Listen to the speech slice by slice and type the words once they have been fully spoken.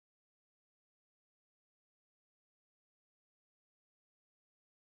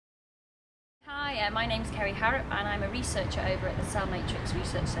Hi, my name's Kerry Harrop and I'm a researcher over at the Cell Matrix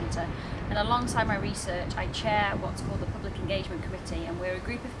Research Centre, and alongside my research I chair what's called the Public Engagement Committee, and we're a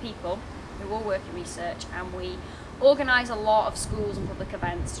group of people who all work in research, and we organise a lot of schools and public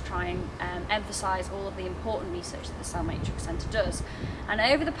events to try and emphasise all of the important research that the Cell Matrix Centre does. And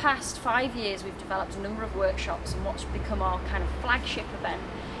over the past 5 years we've developed a number of workshops, and what's become our kind of flagship event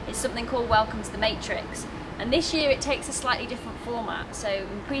is something called Welcome to the Matrix. And this year it takes a slightly different format. So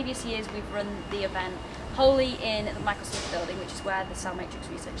in previous years we've run the event wholly in the Michael Smith building, which is where the Cell Matrix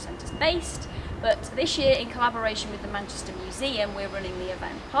Research Centre is based. But this year, in collaboration with the Manchester Museum, we're running the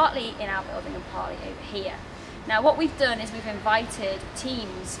event partly in our building and partly over here. Now what we've done is we've invited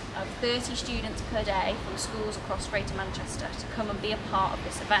teams of 30 students per day from schools across Greater Manchester to come and be a part of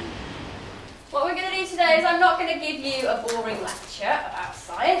this event. What we're going to do today is I'm not going to give you a boring lecture about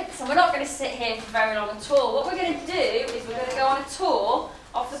science, and we're not going to sit here for very long at all. What we're going to do is we're going to go on a tour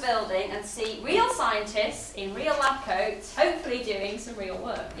of the building and see real scientists in real lab coats, hopefully doing some real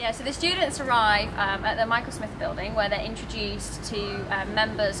work. Yeah, so the students arrive at the Michael Smith building, where they're introduced to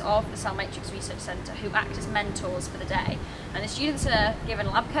members of the Cell Matrix Research Centre who act as mentors for the day. And the students are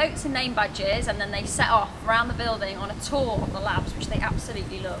given lab coats and name badges, and then they set off around the building on a tour of the labs, which they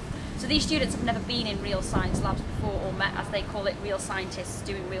absolutely love. So these students have never been in real science labs before, or met, as they call it, real scientists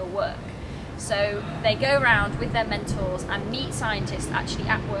doing real work. So they go around with their mentors and meet scientists actually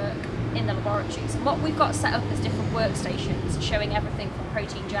at work in the laboratories. And what we've got set up is different workstations showing everything from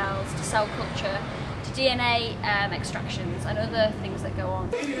protein gels to cell culture to DNA extractions and other things that go on.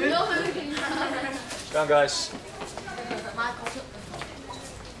 Go on, guys.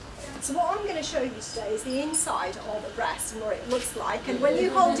 So what I'm going to show you today is the inside of a breast and what it looks like. And when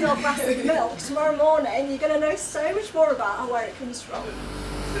you hold your glass of milk tomorrow morning, you're going to know so much more about where it comes from.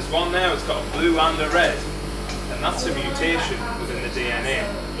 There's one there that's got a blue and a red, and that's a mutation within the DNA.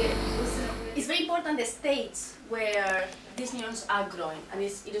 It's very important the states where these neurons are growing, and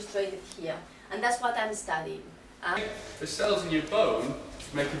it's illustrated here. And that's what I'm studying. The cells in your bone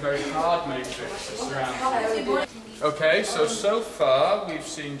make a very hard matrix to surround you. Okay, so far we've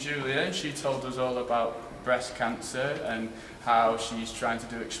seen Julia, and she told us all about breast cancer and how she's trying to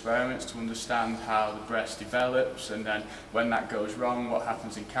do experiments to understand how the breast develops, and then when that goes wrong, what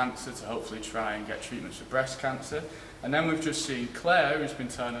happens in cancer, to hopefully try and get treatments for breast cancer. And then we've just seen Claire, who's been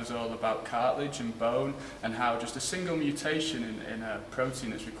telling us all about cartilage and bone, and how just a single mutation in a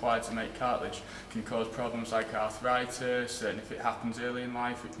protein that's required to make cartilage can cause problems like arthritis, and if it happens early in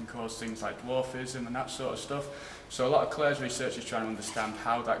life it can cause things like dwarfism and that sort of stuff. So a lot of Claire's research is trying to understand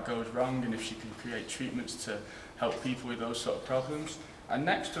how that goes wrong and if she can create treatments to help people with those sort of problems. And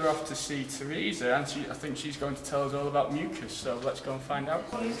next we're off to see Teresa, and I think she's going to tell us all about mucus, so let's go and find out.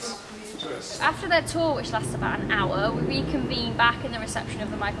 After their tour, which lasts about an hour, we reconvene back in the reception of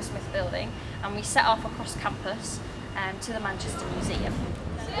the Michael Smith building, and we set off across campus to the Manchester Museum.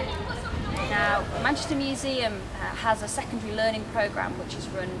 Now, the Manchester Museum has a secondary learning programme which is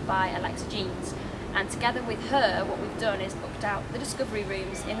run by Alexa Jeans. And together with her, what we've done is booked out the discovery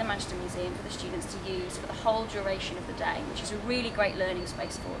rooms in the Manchester Museum for the students to use for the whole duration of the day, which is a really great learning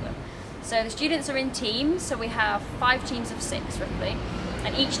space for them. So the students are in teams, so we have 5 teams of 6 roughly,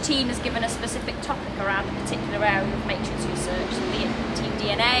 and each team is given a specific topic around a particular area of matrix research, so be it team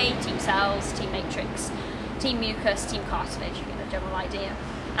DNA, team cells, team matrix, team mucus, team cartilage, you get the general idea.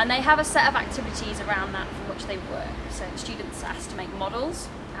 And they have a set of activities around that from which they work. So the students are asked to make models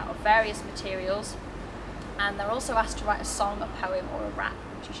out of various materials, and they're also asked to write a song, a poem or a rap,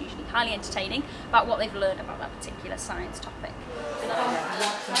 which is usually highly entertaining, about what they've learned about that particular science topic.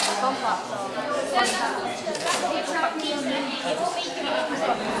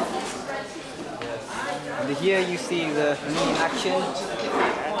 And here you see the me in action.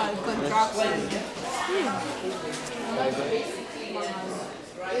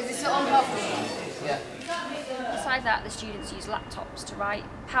 Is this on purpose? Yeah. Besides that, the students use laptops to write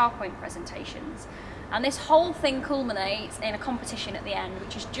PowerPoint presentations, and this whole thing culminates in a competition at the end,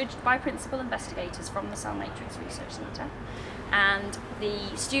 which is judged by principal investigators from the Cell Matrix Research Centre. And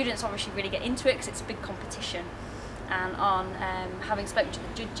the students obviously really get into it because it's a big competition. And on having spoken to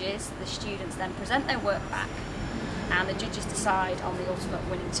the judges, the students then present their work back, and the judges decide on the ultimate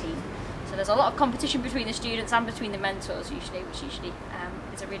winning team. So there's a lot of competition between the students and between the mentors usually, which usually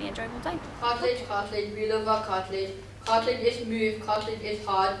is a really enjoyable day. Cartilage, cartilage, we love our cartilage. Cartilage is smooth, cartilage is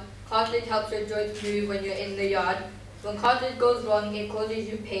hard. Cartilage helps your joints move when you're in the yard. When cartilage goes wrong, it causes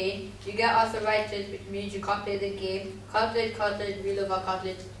you pain. You get arthritis, which means you can't play the game. Cartilage, cartilage, we love our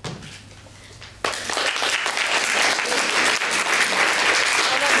cartilage.